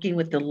was working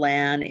with the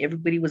land.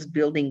 Everybody was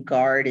building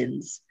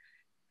gardens.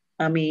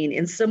 I mean,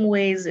 in some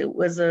ways, it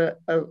was a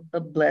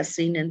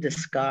blessing in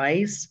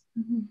disguise.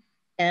 Mm-hmm.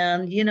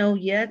 And,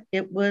 yet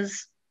it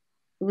was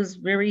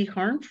very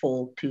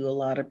harmful to a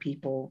lot of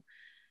people.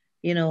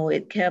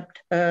 It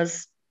kept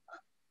us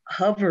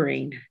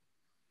hovering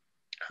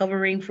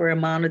for an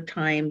amount of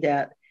time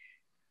that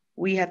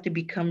we had to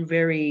become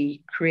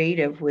very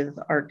creative with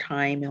our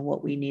time and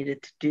what we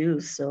needed to do.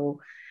 So,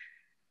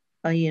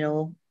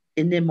 Indian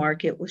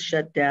market was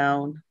shut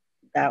down.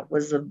 That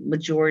was a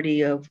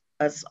majority of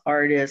us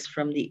artists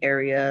from the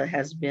area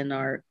has been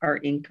our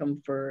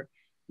income for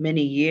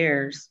many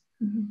years.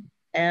 Mm-hmm.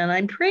 And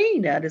I'm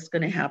praying that it's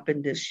going to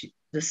happen this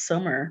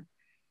summer.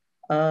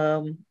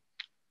 And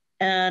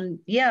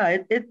yeah,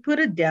 it put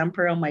a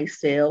damper on my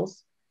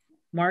sales.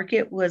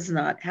 Market was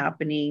not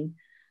happening.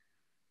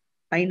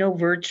 I know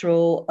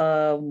virtual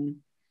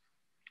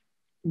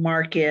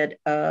market,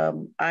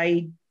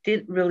 I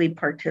didn't really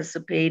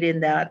participate in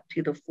that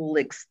to the full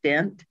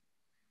extent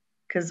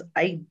because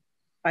I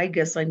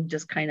guess I'm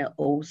just kind of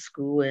old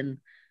school and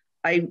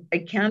I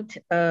can't,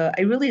 I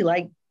really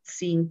like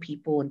seeing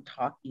people and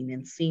talking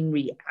and seeing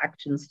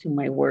reactions to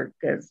my work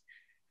because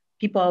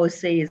people always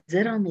say, is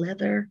it on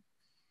leather?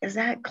 Is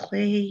that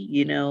clay?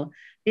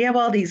 They have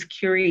all these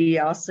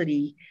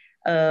curiosity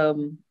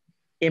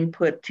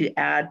input to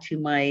add to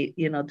my,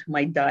 to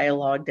my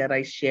dialogue that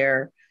I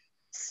share.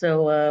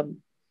 So,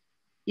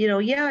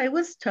 yeah, it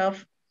was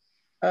tough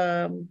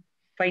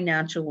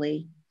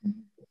financially,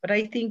 but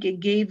I think it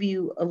gave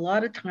you a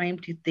lot of time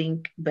to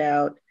think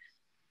about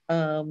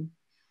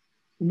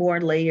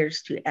more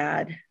layers to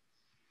add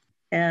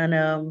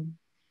and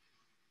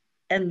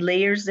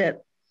layers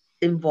that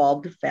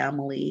involved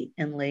family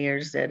and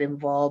layers that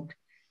involved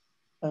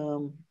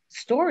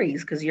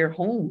stories because you're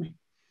home.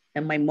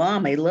 And my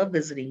mom, I love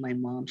visiting my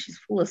mom. She's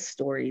full of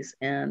stories,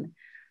 and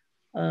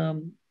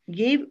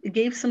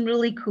gave some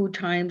really cool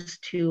times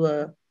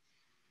to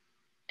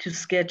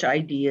sketch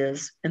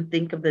ideas and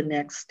think of the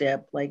next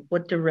step, like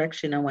what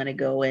direction I want to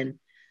go in.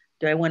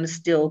 Do I want to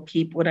still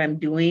keep what I'm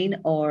doing,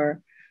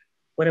 or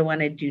what I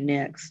want to do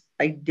next?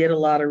 I did a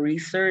lot of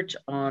research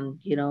on,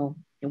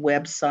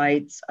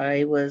 websites.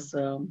 I was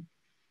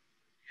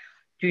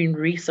doing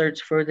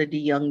research for the De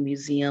Young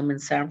Museum in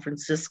San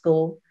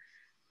Francisco.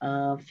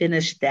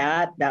 Finished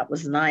that. That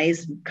was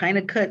nice. Kind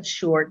of cut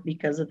short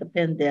because of the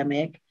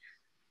pandemic.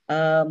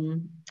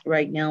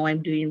 Right now,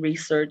 I'm doing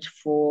research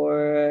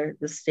for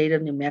the state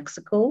of New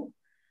Mexico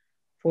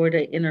for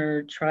the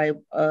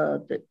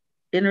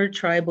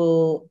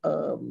intertribal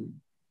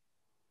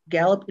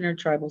Gallup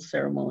intertribal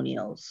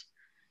ceremonials.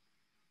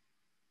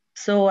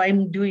 So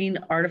I'm doing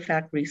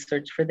artifact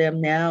research for them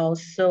now.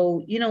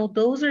 So,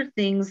 those are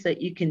things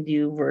that you can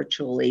do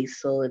virtually.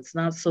 So it's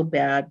not so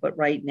bad. But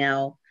right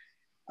now,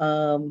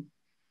 um,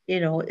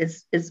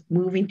 it's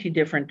moving to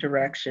different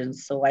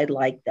directions. So I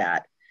like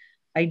that.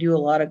 I do a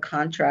lot of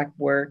contract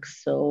work.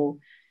 So,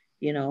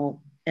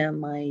 and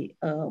my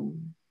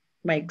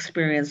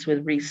experience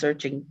with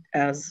researching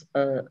as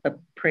a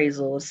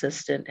appraisal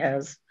assistant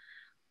has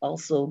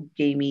also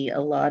gave me a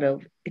lot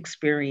of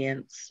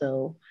experience.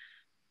 So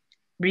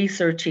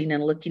researching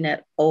and looking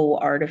at old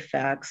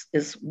artifacts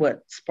is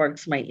what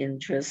sparks my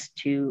interest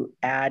to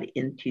add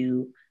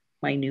into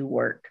my new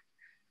work.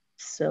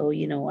 So,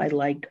 I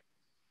like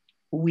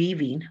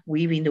weaving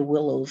the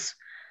willows.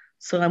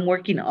 So I'm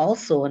working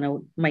also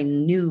on my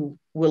new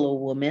willow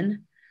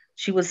woman.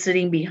 She was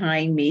sitting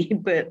behind me,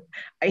 but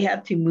I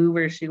had to move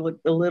her. She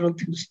looked a little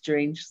too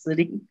strange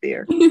sitting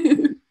there.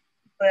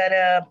 But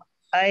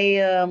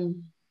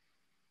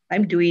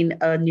I'm doing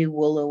a new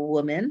willow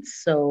woman,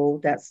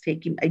 so I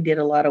did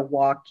a lot of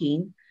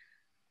walking,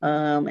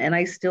 and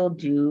I still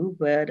do,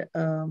 but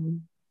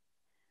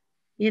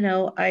you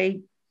know,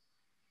 I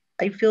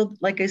I feel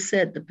like I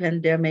said, the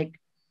pandemic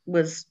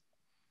was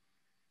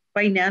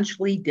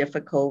financially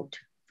difficult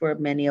for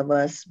many of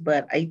us,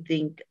 but I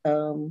think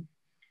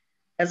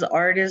as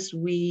artists,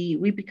 we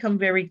become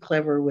very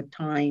clever with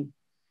time,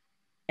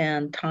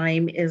 and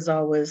time is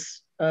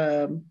always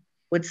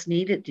what's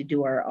needed to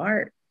do our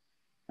art.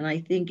 And I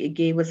think it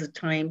gave us a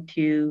time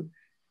to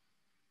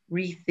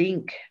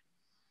rethink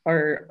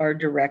our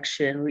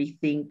direction,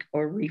 rethink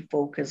or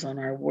refocus on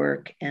our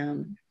work.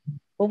 And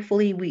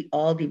hopefully, we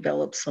all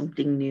develop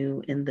something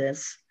new in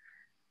this,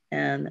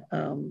 and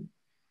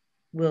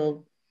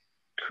will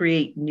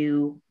create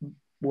new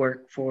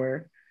work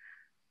for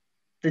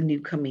the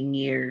new coming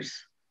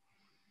years.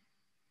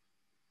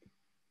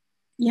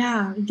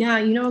 Yeah.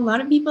 A lot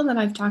of people that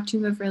I've talked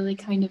to have really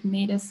kind of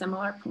made a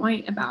similar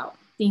point about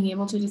being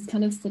able to just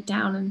kind of sit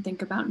down and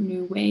think about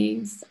new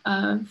ways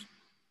of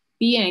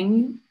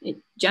being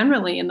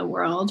generally in the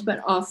world, but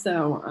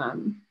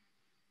also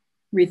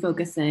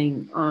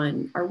refocusing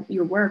on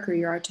your work or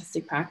your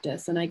artistic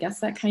practice. And I guess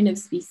that kind of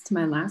speaks to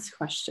my last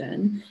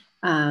question,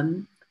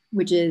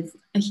 which is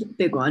a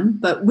big one,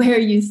 but where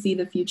you see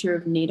the future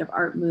of Native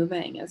art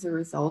moving as a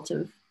result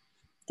of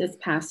this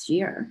past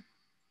year.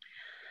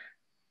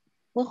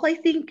 Well, I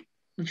think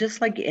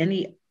just like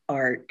any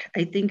art,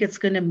 I think it's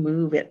going to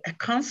move. It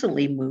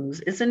constantly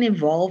moves. It's an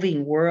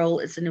evolving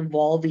world. It's an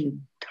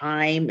evolving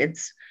time.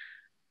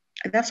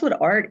 That's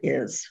what art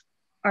is.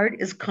 Art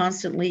is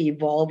constantly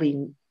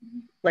evolving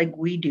like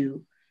we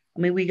do. I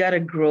mean, we got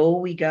to grow.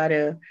 We got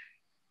to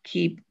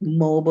keep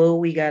mobile.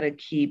 We got to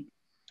keep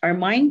our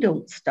mind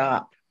don't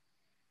stop.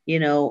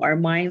 Our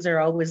minds are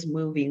always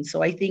moving.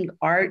 So I think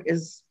art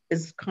is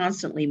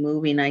constantly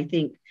moving. I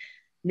think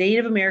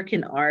Native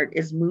American art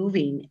is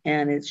moving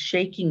and it's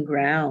shaking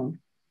ground.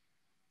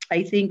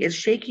 I think it's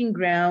shaking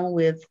ground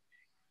with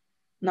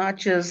not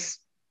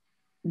just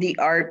the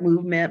art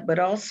movement, but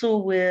also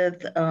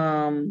with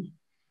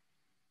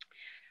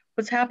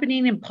what's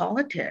happening in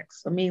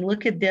politics. I mean,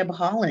 look at Deb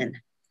Holland.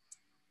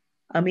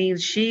 I mean,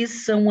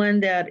 she's someone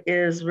that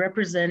is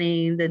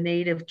representing the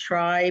Native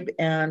tribe,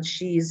 and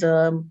she's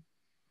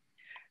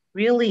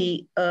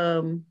really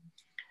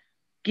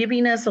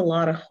giving us a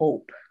lot of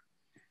hope.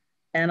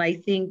 And I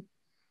think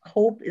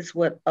hope is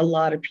what a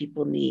lot of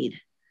people need.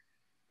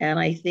 And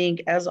I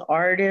think as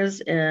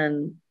artists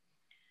and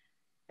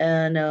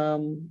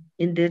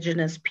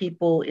indigenous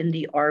people in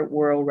the art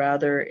world,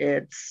 rather,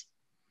 it's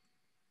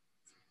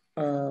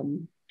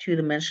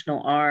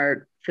two-dimensional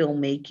art,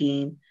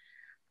 filmmaking.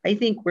 I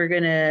think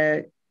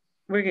we're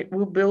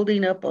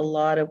building up a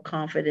lot of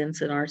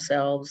confidence in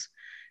ourselves,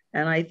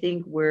 and I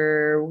think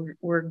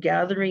we're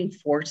gathering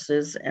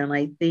forces, and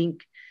I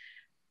think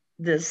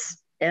this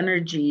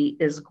energy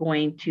is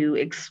going to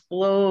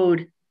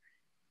explode,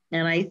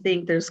 and I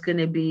think there's going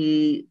to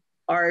be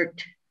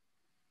art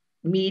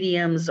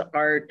mediums,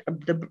 art,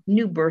 the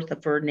new birth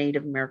of our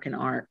Native American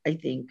art, I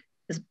think,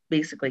 is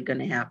basically going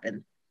to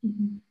happen.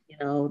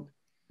 Mm-hmm.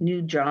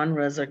 New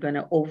genres are going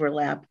to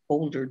overlap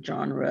older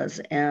genres,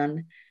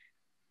 and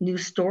new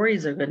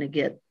stories are going to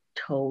get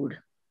told.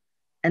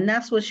 And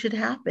that's what should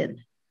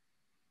happen.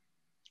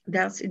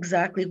 That's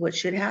exactly what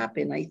should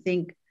happen. I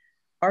think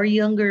our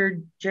younger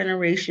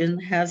generation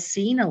has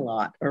seen a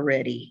lot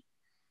already.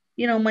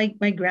 You know, my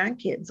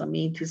grandkids, I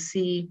mean, to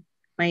see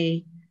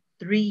my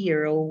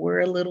 3-year-old wear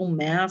a little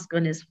mask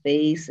on his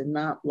face and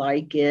not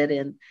like it,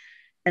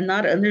 and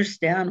not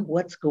understand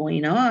what's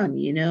going on,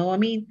 you know. I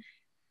mean,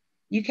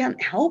 you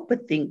can't help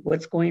but think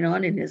what's going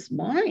on in his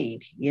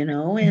mind, you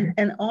know,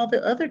 and all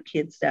the other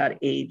kids that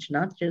age,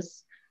 not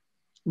just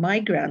my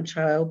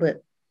grandchild,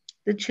 but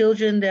the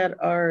children that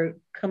are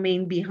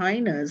coming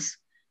behind us,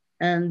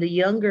 and the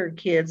younger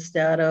kids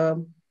that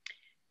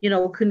you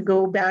know, can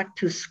go back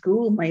to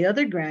school, my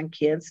other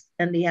grandkids,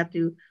 and they have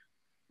to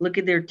look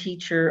at their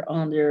teacher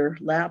on their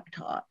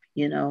laptop,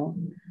 you know.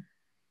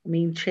 I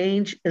mean,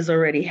 change is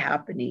already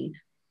happening.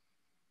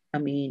 I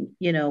mean,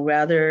 you know,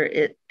 rather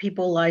it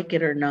people like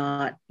it or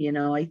not, you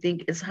know, I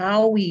think it's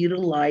how we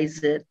utilize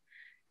it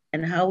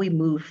and how we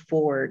move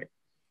forward.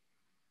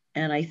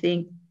 And I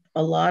think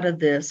a lot of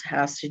this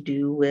has to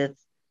do with,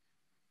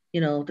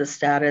 you know, the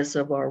status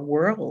of our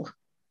world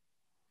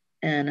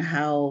and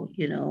how,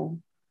 you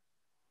know,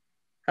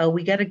 how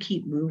we got to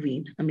keep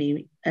moving. I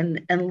mean,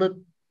 and look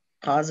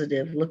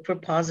positive, look for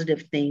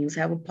positive things,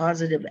 have a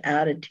positive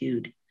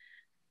attitude.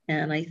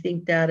 And I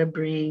think that'll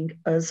bring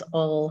us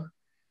all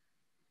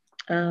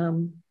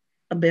um,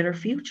 a better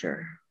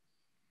future.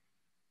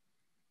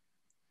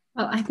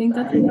 Well, I think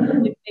that's a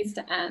good place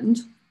to end.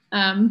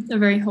 A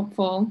very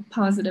hopeful,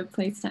 positive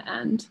place to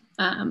end.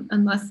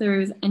 Unless there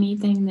is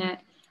anything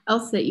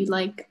else that you'd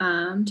like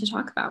to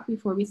talk about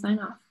before we sign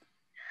off.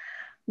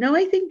 No,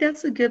 I think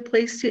that's a good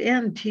place to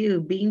end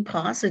too, being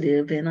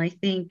positive. And I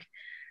think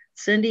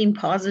sending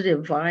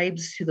positive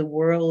vibes to the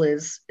world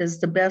is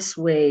the best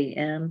way.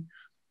 And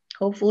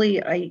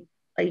hopefully I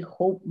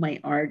hope my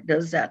art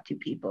does that to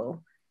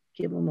people,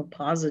 give them a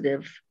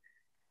positive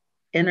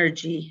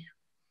energy.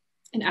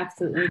 It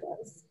absolutely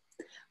does.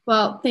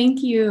 Well,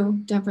 thank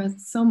you, Deborah,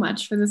 so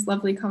much for this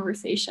lovely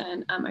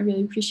conversation. I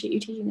really appreciate you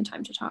taking the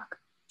time to talk.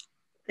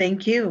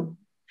 Thank you.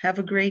 Have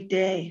a great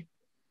day.